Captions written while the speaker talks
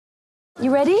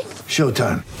You ready?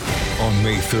 Showtime. On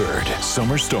May 3rd,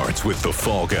 summer starts with The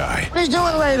Fall Guy. Let's do it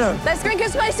later. Let's drink a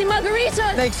spicy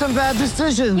margarita. Make some bad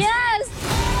decisions. Yes.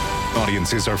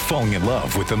 Audiences are falling in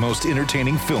love with the most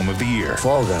entertaining film of the year.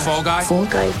 Fall Guy. Fall Guy? Fall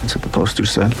Guy. That's what the poster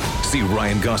said. See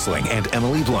Ryan Gosling and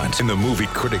Emily Blunt in the movie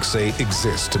critics say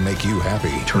exists to make you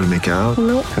happy. Trying to make it out?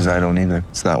 Nope. Because I don't either.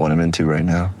 It's not what I'm into right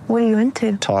now. What are you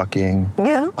into? Talking.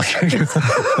 Yeah.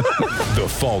 The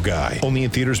Fall Guy. Only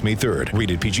in theaters May 3rd.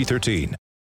 Rated PG-13.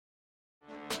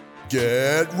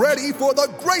 Get ready for the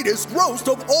greatest roast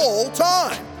of all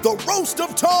time. The Roast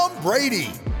of Tom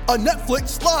Brady. A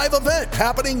Netflix live event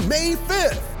happening May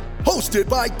 5th. Hosted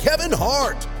by Kevin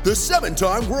Hart. The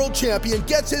 7-time world champion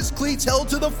gets his cleats held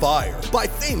to the fire by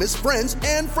famous friends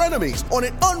and frenemies on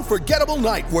an unforgettable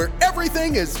night where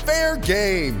everything is fair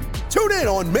game. Tune in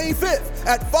on May 5th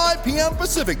at 5 p.m.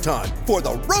 Pacific time for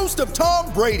the Roast of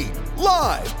Tom Brady.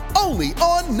 Live only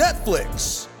on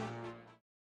Netflix.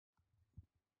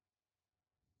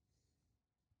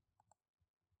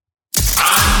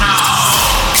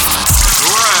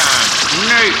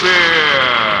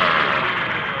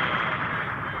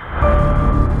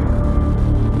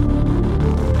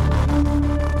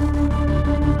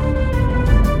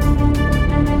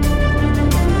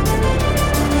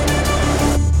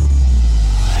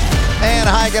 And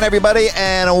hi again, everybody,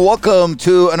 and welcome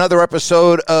to another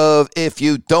episode of If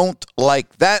You Don't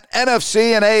Like That.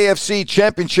 NFC and AFC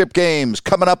championship games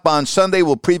coming up on Sunday.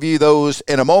 We'll preview those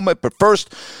in a moment. But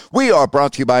first, we are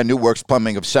brought to you by New Works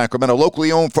Plumbing of Sacramento.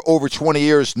 Locally owned for over 20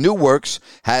 years, New Works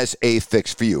has a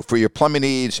fix for you. For your plumbing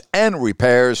needs and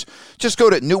repairs, just go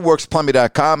to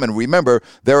newworksplumbing.com. And remember,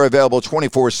 they're available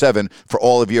 24/7 for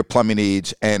all of your plumbing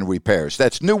needs and repairs.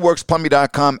 That's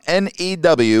newworksplumbing.com,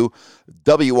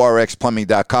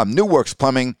 NEWWRXplumbing.com. New Works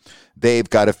Plumbing, they've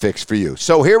got a fix for you.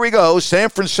 So here we go. San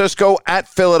Francisco at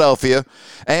Philadelphia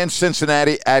and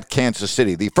Cincinnati at Kansas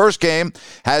City. The first game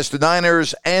has the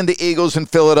Niners and the Eagles in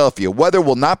Philadelphia. Weather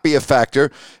will not be a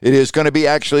factor. It is going to be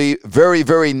actually very,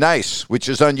 very nice, which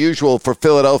is unusual for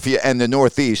Philadelphia and the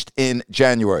Northeast in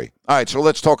January. All right, so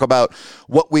let's talk about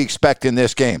what we expect in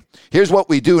this game. Here's what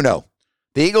we do know.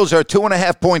 The Eagles are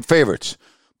 2.5-point favorites.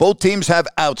 Both teams have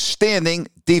outstanding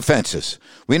defenses.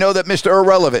 We know that Mr.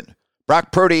 Irrelevant,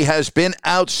 Brock Purdy, has been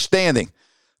outstanding.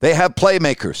 They have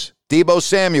playmakers, Deebo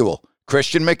Samuel,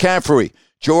 Christian McCaffrey,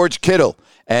 George Kittle,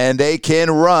 and they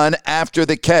can run after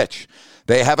the catch.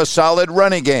 They have a solid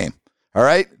running game, all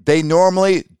right? They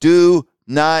normally do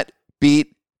not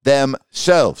beat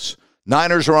themselves.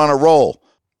 Niners are on a roll.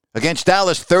 Against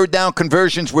Dallas, third down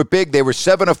conversions were big. They were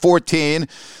 7 of 14.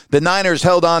 The Niners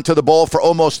held on to the ball for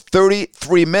almost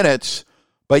 33 minutes,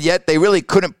 but yet they really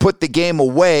couldn't put the game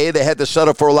away. They had to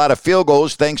settle for a lot of field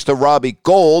goals thanks to Robbie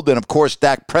Gould. And, of course,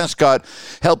 Dak Prescott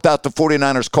helped out the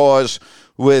 49ers cause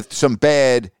with some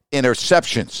bad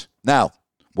interceptions. Now,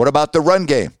 what about the run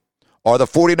game? Are the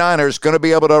 49ers going to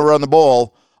be able to run the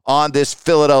ball on this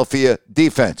Philadelphia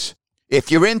defense? If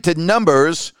you're into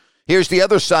numbers, here's the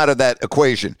other side of that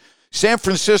equation. San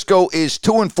Francisco is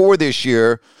 2-4 this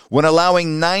year when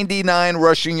allowing 99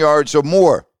 rushing yards or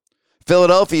more.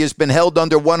 Philadelphia has been held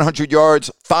under 100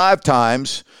 yards 5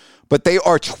 times, but they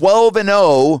are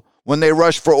 12-0 when they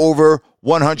rush for over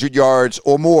 100 yards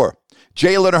or more.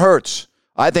 Jalen Hurts,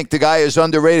 I think the guy is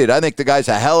underrated. I think the guy's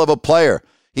a hell of a player.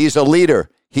 He's a leader.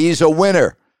 He's a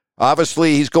winner.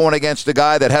 Obviously, he's going against the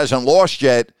guy that hasn't lost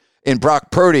yet in Brock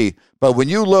Purdy. But when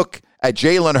you look at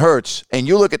Jalen Hurts and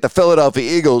you look at the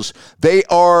Philadelphia Eagles, they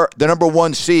are the number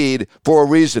 1 seed for a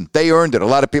reason. They earned it. A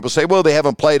lot of people say, well, they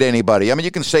haven't played anybody. I mean,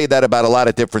 you can say that about a lot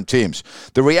of different teams.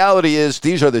 The reality is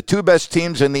these are the 2 best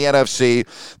teams in the NFC.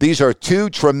 These are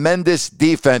 2 tremendous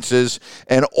defenses,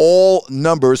 and all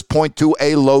numbers point to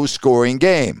a low-scoring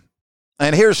game.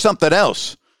 And here's something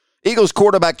else. Eagles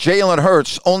quarterback Jalen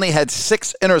Hurts only had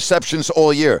 6 interceptions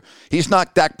all year. He's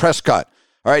not Dak Prescott.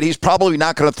 All right, he's probably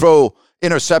not going to throw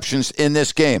interceptions in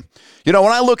this game. You know,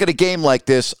 when I look at a game like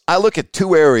this, I look at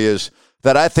 2 areas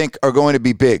that I think are going to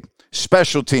be big.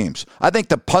 Special teams. I think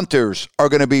the punters are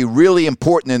going to be really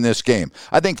important in this game.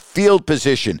 I think field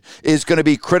position is going to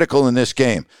be critical in this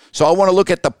game. So I want to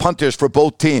look at the punters for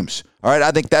both teams. All right,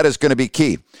 I think that is going to be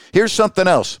key. Here's something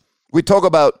else. We talk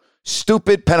about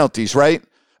stupid penalties, right?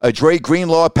 A Dre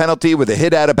Greenlaw penalty with a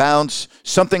hit out of bounds,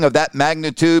 something of that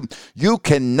magnitude. You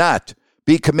cannot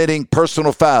be committing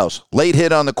personal fouls, late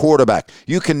hit on the quarterback.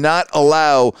 You cannot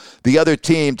allow the other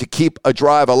team to keep a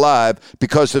drive alive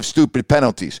because of stupid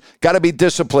penalties. Got to be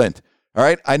disciplined, all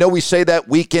right? I know we say that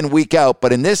week in, week out,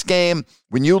 but in this game,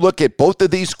 when you look at both of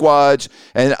these squads,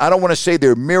 and I don't want to say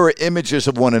they're mirror images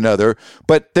of one another,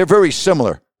 but they're very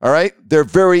similar, all right? They're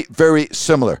very, very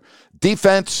similar.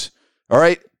 Defense, All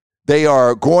right? They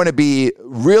are going to be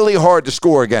really hard to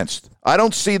score against. I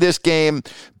don't see this game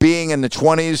being in the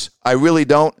 20s. I really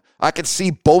don't. I could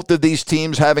see both of these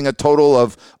teams having a total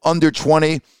of under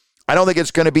 20. I don't think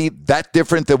it's going to be that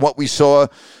different than what we saw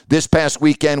this past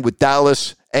weekend with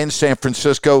Dallas and San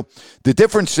Francisco. The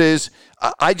difference is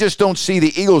I just don't see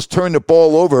the Eagles turn the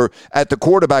ball over at the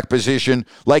quarterback position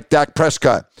like Dak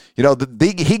Prescott. You know,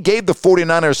 he gave the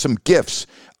 49ers some gifts.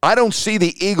 I don't see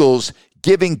the Eagles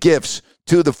giving gifts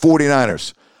to the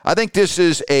 49ers. I think this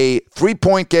is a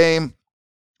 3-point game,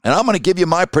 and I'm going to give you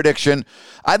my prediction.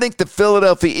 I think the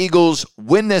Philadelphia Eagles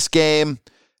win this game,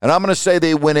 and I'm going to say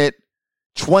they win it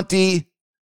 20-16.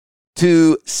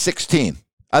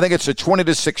 I think it's a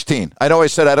 20-16. I know I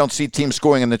said I don't see teams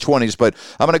scoring in the 20s, but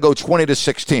I'm going to go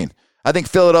 20-16. I think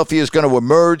Philadelphia is going to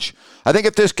emerge. I think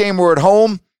if this game were at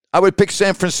home, I would pick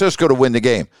San Francisco to win the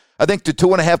game. I think the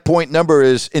 2.5-point number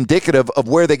is indicative of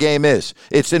where the game is.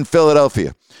 It's in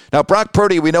Philadelphia. Now, Brock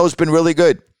Purdy, we know, has been really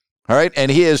good, all right?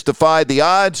 And he has defied the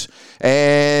odds,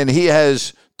 and he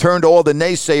has turned all the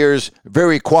naysayers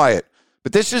very quiet.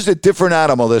 But this is a different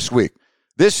animal this week.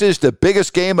 This is the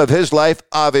biggest game of his life,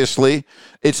 obviously.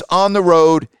 It's on the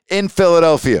road in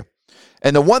Philadelphia.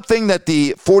 And the one thing that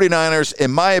the 49ers,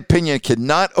 in my opinion,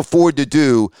 cannot afford to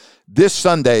do this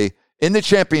Sunday in the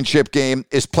championship game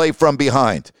is play from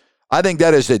behind. I think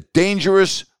that is a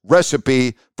dangerous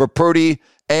recipe for Purdy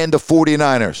and the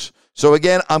 49ers. So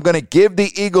again, I'm going to give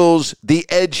the Eagles the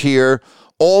edge here,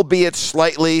 albeit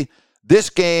slightly. This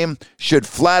game should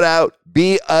flat out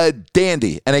be a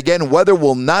dandy. And again, weather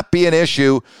will not be an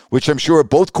issue, which I'm sure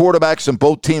both quarterbacks and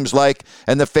both teams like,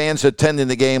 and the fans attending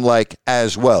the game like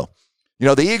as well. You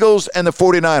know, the Eagles and the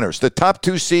 49ers, the top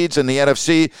two seeds in the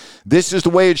NFC, this is the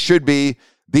way it should be.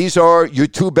 These are your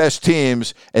two best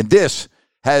teams, and this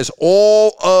has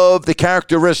all of the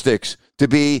characteristics to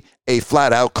be a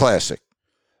flat-out classic.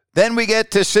 Then we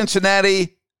get to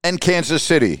Cincinnati and Kansas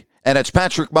City, and it's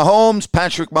Patrick Mahomes,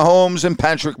 and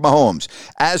Patrick Mahomes.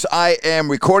 As I am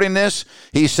recording this,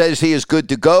 he says he is good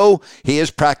to go. He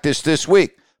has practiced this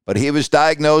week, but he was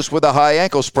diagnosed with a high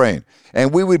ankle sprain,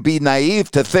 and we would be naive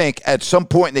to think at some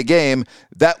point in the game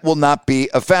that will not be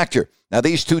a factor. Now,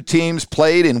 these two teams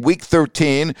played in Week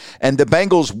 13, and the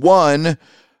Bengals won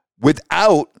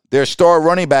without their star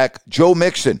running back, Joe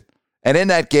Mixon. And in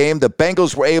that game, the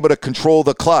Bengals were able to control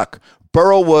the clock.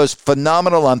 Burrow was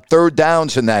phenomenal on third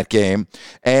downs in that game,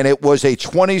 and it was a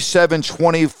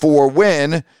 27-24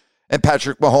 win, and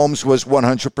Patrick Mahomes was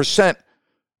 100%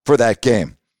 for that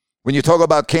game. When you talk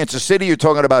about Kansas City, you're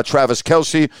talking about Travis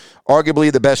Kelce,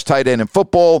 arguably the best tight end in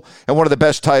football and one of the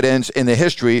best tight ends in the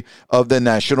history of the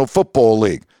National Football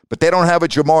League. But they don't have a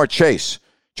Jamar Chase.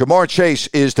 Jamar Chase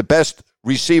is the best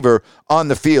receiver on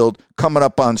the field coming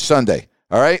up on Sunday,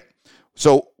 all right?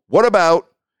 So what about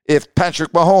if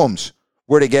Patrick Mahomes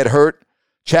were to get hurt?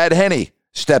 Chad Henne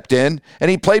stepped in, and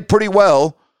he played pretty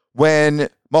well when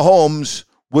Mahomes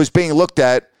was being looked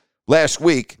at last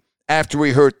week after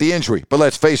he hurt the injury. But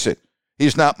let's face it,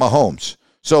 he's not Mahomes.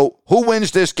 So who wins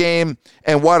this game,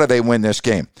 and why do they win this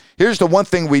game? Here's the one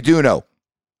thing we do know.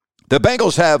 The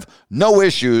Bengals have no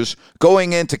issues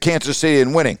going into Kansas City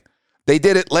and winning. They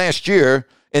did it last year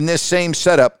in this same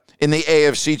setup in the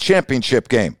AFC Championship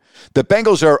game. The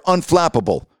Bengals are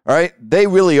unflappable, all right? They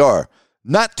really are.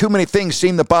 Not too many things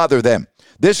seem to bother them.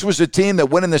 This was a team that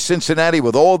went into Cincinnati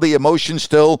with all the emotion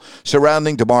still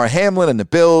surrounding Damar Hamlin and the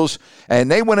Bills,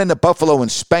 and they went into Buffalo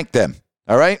and spanked them,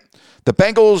 all right? The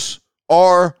Bengals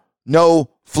are no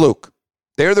fluke.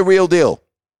 They're the real deal.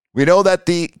 We know that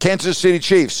the Kansas City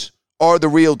Chiefs are the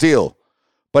real deal.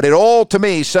 But it all, to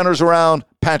me, centers around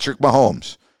Patrick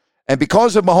Mahomes. And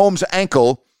because of Mahomes'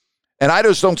 ankle, and I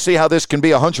just don't see how this can be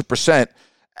 100%,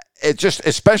 it just,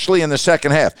 especially in the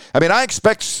second half. I mean, I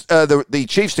expect the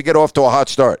Chiefs to get off to a hot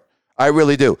start. I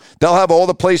really do. They'll have all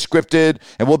the plays scripted,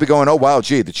 and we'll be going, oh, wow,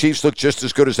 gee, the Chiefs look just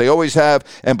as good as they always have,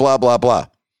 and blah, blah, blah.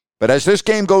 But as this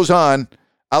game goes on,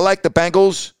 I like the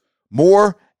Bengals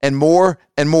more and more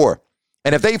and more.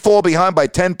 And if they fall behind by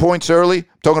 10 points early,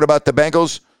 talking about the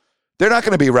Bengals, they're not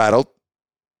going to be rattled.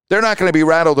 They're not going to be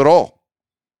rattled at all.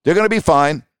 They're going to be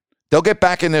fine. They'll get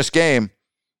back in this game.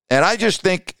 And I just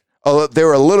think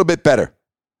they're a little bit better.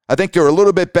 I think they're a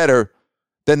little bit better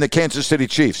than the Kansas City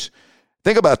Chiefs.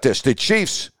 Think about this. The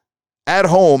Chiefs at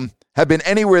home have been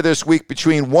anywhere this week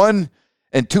between 1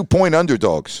 and 2 point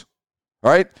underdogs.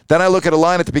 All right? Then I look at a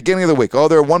line at the beginning of the week. Oh,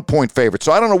 they're a 1 point favorite.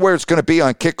 So I don't know where it's going to be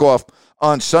on kickoff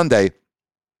on Sunday.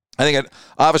 I think it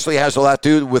obviously has a lot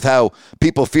to do with how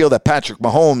people feel that Patrick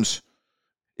Mahomes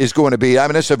is going to be. I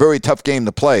mean, it's a very tough game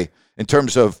to play in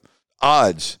terms of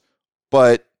odds.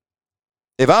 But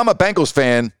if I'm a Bengals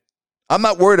fan, I'm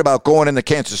not worried about going into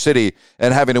Kansas City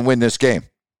and having to win this game.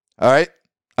 All right?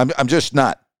 I'm just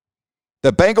not.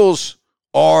 The Bengals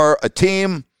are a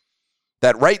team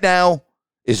that right now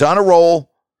is on a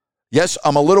roll. Yes,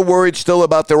 I'm a little worried still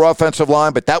about their offensive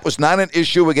line, but that was not an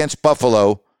issue against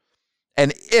Buffalo.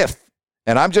 And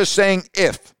I'm just saying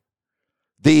if,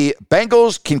 the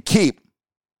Bengals can keep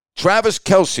Travis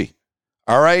Kelce,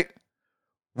 all right,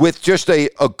 with just a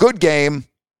good game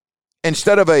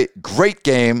instead of a great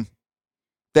game,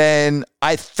 then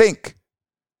I think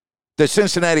the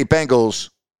Cincinnati Bengals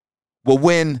will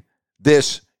win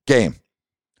this game.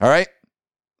 All right?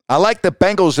 I like the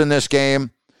Bengals in this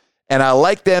game, and I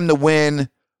like them to win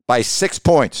by 6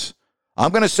 points.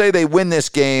 I'm going to say they win this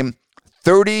game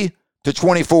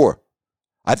 30-24.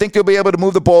 I think they'll be able to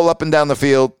move the ball up and down the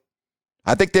field.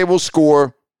 I think they will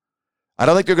score. I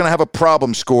don't think they're going to have a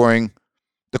problem scoring.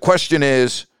 The question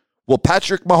is, will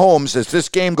Patrick Mahomes, as this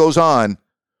game goes on,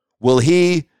 will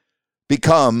he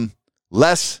become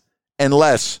less and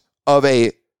less of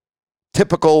a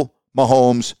typical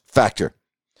Mahomes factor?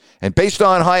 And based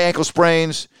on high ankle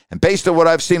sprains and based on what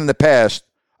I've seen in the past,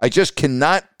 I just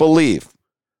cannot believe,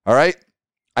 all right?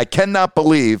 I cannot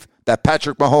believe that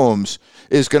Patrick Mahomes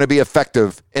is going to be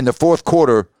effective in the fourth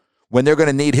quarter when they're going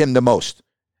to need him the most.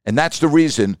 And that's the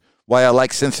reason why I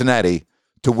like Cincinnati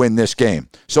to win this game.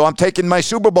 So I'm taking my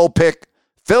Super Bowl pick,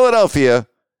 Philadelphia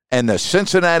and the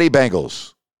Cincinnati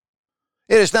Bengals.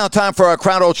 It is now time for our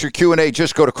Crowd Ultra Q&A.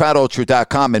 Just go to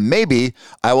crowdultra.com and maybe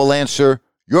I will answer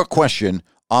your question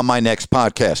on my next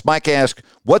podcast. Mike asked,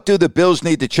 what do the Bills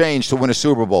need to change to win a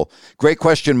Super Bowl? Great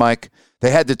question, Mike. They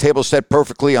had the table set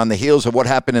perfectly on the heels of what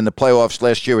happened in the playoffs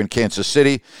last year in Kansas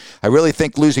City. I really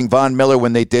think losing Von Miller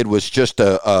when they did was just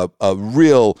a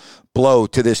real blow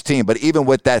to this team. But even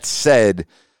with that said,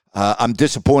 I'm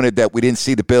disappointed that we didn't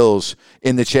see the Bills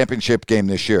in the championship game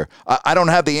this year. I don't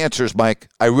have the answers, Mike.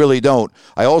 I really don't.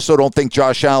 I also don't think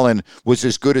Josh Allen was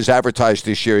as good as advertised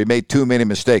this year. He made too many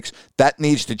mistakes. That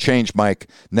needs to change, Mike,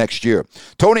 next year.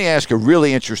 Tony asked a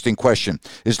really interesting question.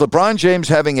 Is LeBron James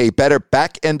having a better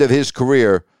back end of his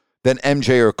career than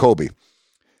MJ or Kobe?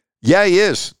 Yeah, he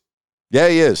is. Yeah,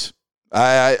 he is.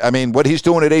 I mean, what he's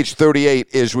doing at age 38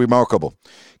 is remarkable.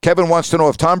 Kevin wants to know,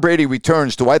 if Tom Brady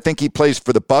returns, do I think he plays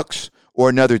for the Bucs or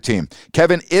another team?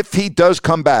 Kevin, if he does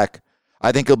come back,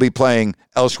 I think he'll be playing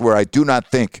elsewhere. I do not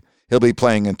think he'll be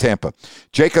playing in Tampa.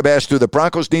 Jacob asked, do the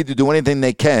Broncos need to do anything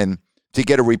they can to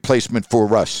get a replacement for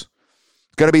Russ?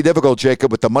 It's going to be difficult,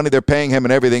 Jacob, with the money they're paying him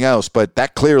and everything else, but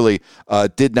that clearly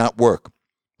did not work.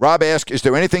 Rob asked, is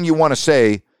there anything you want to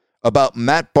say about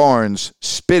Matt Barnes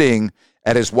spitting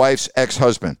at his wife's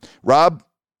ex-husband? Rob,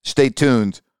 stay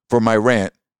tuned for my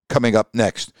rant coming up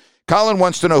next. Colin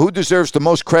wants to know, who deserves the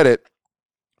most credit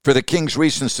for the Kings'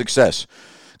 recent success?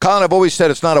 Colin, I've always said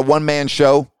it's not a one-man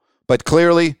show, but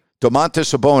clearly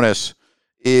Domantas Sabonis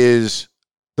is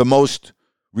the most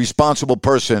responsible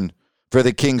person for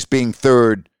the Kings being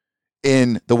third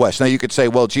in the West. Now, you could say,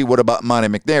 well, gee, what about Monty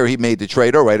McNair? He made the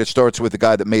trade. All right, it starts with the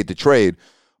guy that made the trade.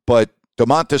 But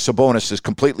Domantas Sabonis has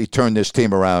completely turned this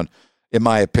team around, in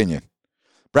my opinion.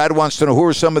 Brad wants to know, who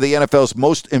are some of the NFL's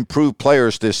most improved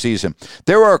players this season?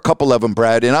 There are a couple of them,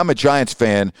 Brad, and I'm a Giants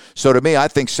fan, so to me, I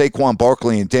think Saquon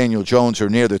Barkley and Daniel Jones are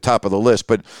near the top of the list,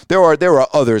 but there are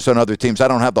others on other teams. I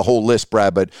don't have the whole list,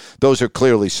 Brad, but those are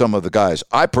clearly some of the guys.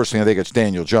 I personally think it's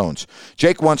Daniel Jones.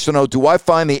 Jake wants to know, do I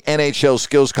find the NHL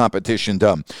skills competition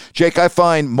dumb? Jake, I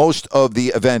find most of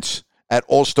the events at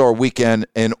All-Star Weekend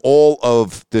in all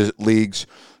of the leagues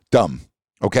dumb,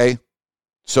 okay?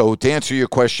 So to answer your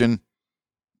question,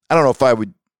 I don't know if I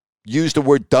would use the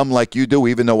word dumb like you do,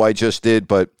 even though I just did,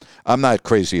 but I'm not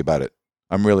crazy about it.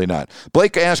 I'm really not.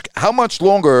 Blake asked, how much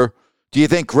longer do you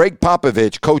think Greg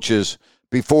Popovich coaches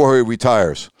before he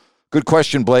retires? Good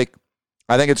question, Blake.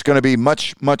 I think it's going to be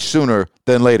much, much sooner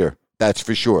than later. That's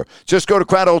for sure. Just go to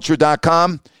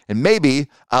crowdultra.com, and maybe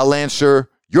I'll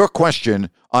answer your question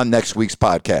on next week's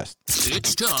podcast.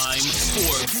 It's time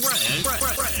for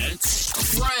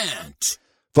Rant.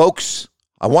 Folks,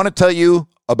 I want to tell you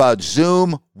about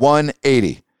Zoom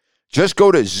 180. Just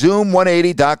go to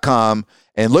zoom180.com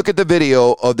and look at the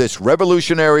video of this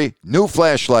revolutionary new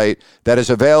flashlight that is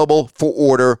available for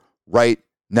order right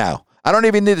now. I don't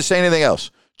even need to say anything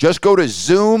else. Just go to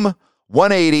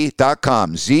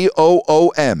zoom180.com,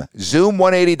 Z-O-O-M,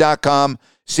 zoom180.com.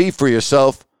 See for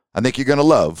yourself. I think you're going to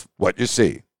love what you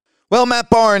see. Well, Matt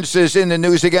Barnes is in the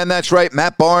news again. That's right,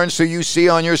 Matt Barnes, who you see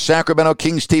on your Sacramento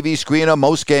Kings TV screen on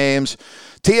most games.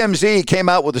 TMZ came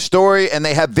out with a story, and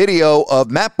they have video of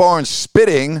Matt Barnes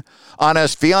spitting on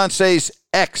his fiance's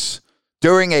ex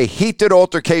during a heated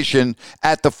altercation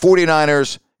at the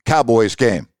 49ers-Cowboys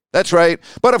game. That's right.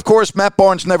 But, of course, Matt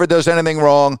Barnes never does anything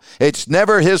wrong. It's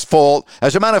never his fault.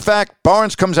 As a matter of fact,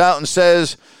 Barnes comes out and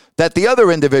says that the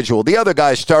other individual, the other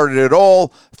guy, started it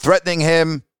all, threatening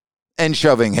him and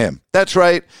shoving him. That's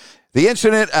right. The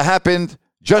incident happened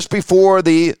just before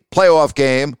the playoff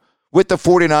game with the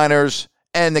 49ers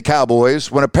and the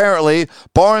Cowboys, when apparently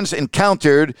Barnes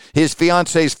encountered his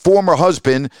fiance's former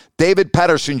husband, David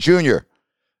Patterson Jr.,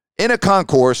 in a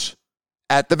concourse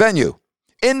at the venue.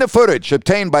 In the footage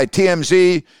obtained by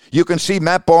TMZ, you can see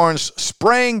Matt Barnes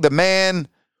spraying the man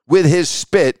with his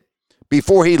spit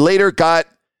before he later got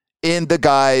in the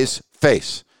guy's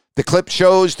face. The clip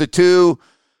shows the two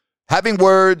having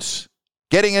words,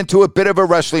 getting into a bit of a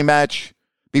wrestling match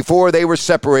before they were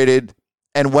separated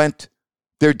and went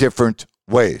their different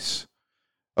ways.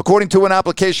 According to an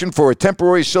application for a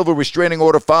temporary civil restraining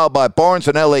order filed by Barnes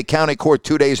in L.A. County Court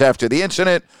 2 days after the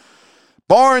incident,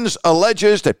 Barnes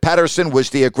alleges that Patterson was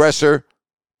the aggressor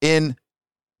in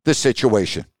the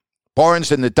situation.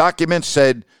 Barnes in the document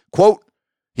said, quote,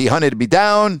 "He hunted me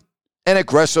down and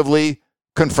aggressively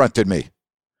confronted me."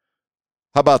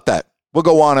 How about that? We'll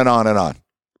go on and on and on.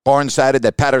 Barnes added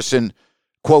that Patterson,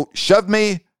 quote, "shoved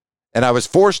me and I was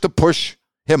forced to push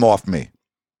him off me.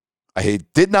 I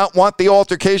did not want the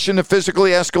altercation to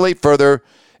physically escalate further,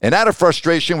 and out of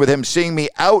frustration with him seeing me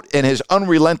out in his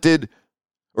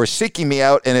seeking me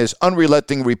out in his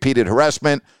unrelenting repeated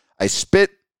harassment, I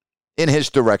spit in his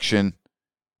direction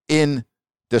in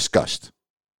disgust."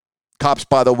 Cops,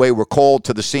 by the way, were called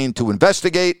to the scene to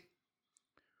investigate,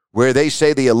 where they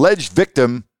say the alleged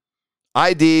victim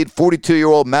ID'd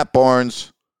 42-year-old Matt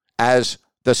Barnes as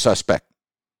the suspect.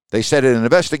 They said an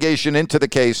investigation into the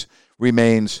case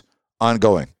remains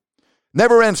ongoing.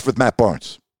 Never ends with Matt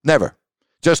Barnes. Never.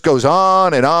 Just goes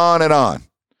on and on and on.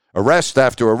 Arrest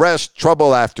after arrest,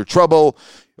 trouble after trouble,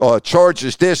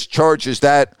 charges this, charges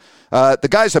that. The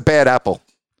guy's a bad apple.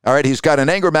 All right, he's got an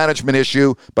anger management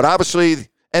issue, but obviously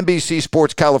NBC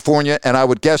Sports California, and I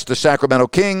would guess the Sacramento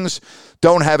Kings,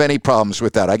 don't have any problems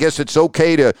with that. I guess it's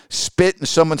okay to spit in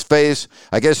someone's face.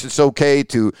 I guess it's okay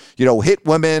to, hit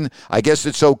women. I guess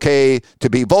it's okay to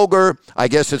be vulgar. I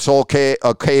guess it's okay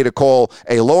to call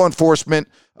a law enforcement,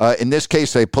 in this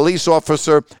case, a police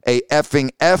officer, a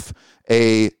effing F,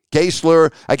 a gay slur.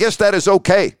 I guess that is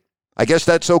okay. I guess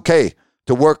that's okay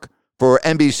to work for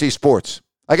NBC Sports.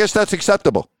 I guess that's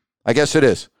acceptable. I guess it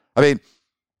is. I mean,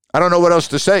 I don't know what else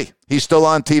to say. He's still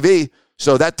on TV.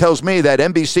 So that tells me that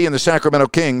NBC and the Sacramento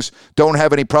Kings don't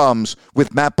have any problems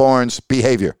with Matt Barnes'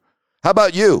 behavior. How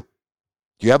about you?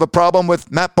 Do you have a problem with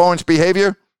Matt Barnes'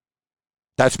 behavior?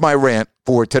 That's my rant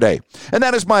for today. And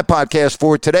that is my podcast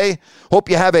for today. Hope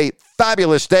you have a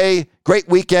fabulous day, great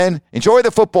weekend. Enjoy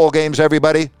the football games,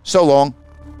 everybody. So long.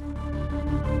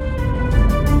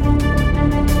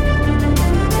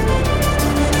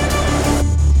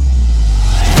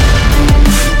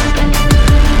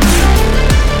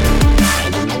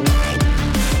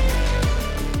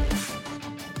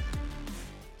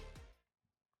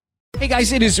 Hey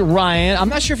guys, it is Ryan. I'm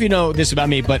not sure if you know this about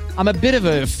me, but I'm a bit of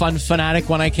a fun fanatic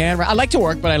when I can. I like to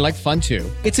work, but I like fun too.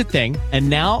 It's a thing. And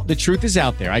now the truth is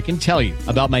out there. I can tell you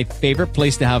about my favorite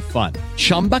place to have fun.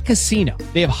 Chumba Casino.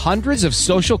 They have hundreds of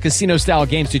social casino style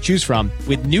games to choose from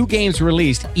with new games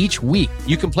released each week.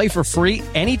 You can play for free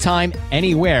anytime,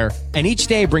 anywhere. And each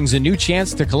day brings a new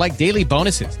chance to collect daily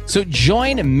bonuses. So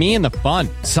join me in the fun.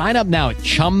 Sign up now at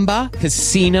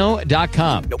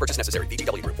ChumbaCasino.com. No purchase necessary.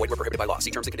 VGW Group. Void where prohibited by law.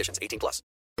 See terms and conditions. 18+.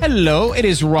 Hello, it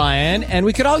is Ryan, and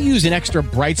we could all use an extra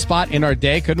bright spot in our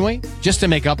day, couldn't we? Just to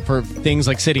make up for things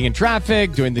like sitting in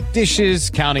traffic, doing the dishes,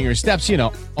 counting your steps,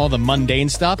 all the mundane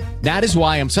stuff. That is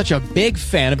why I'm such a big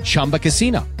fan of Chumba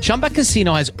Casino. Chumba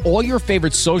Casino has all your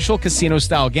favorite social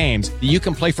casino-style games that you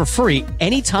can play for free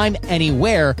anytime,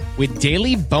 anywhere with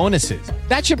daily bonuses.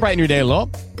 That should brighten your day a little.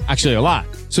 Actually, a lot.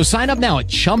 So sign up now at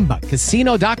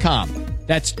ChumbaCasino.com.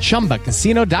 That's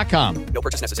ChumbaCasino.com. No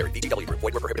purchase necessary. VGW Group.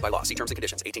 Void where prohibited by law. See terms and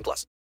conditions. 18+.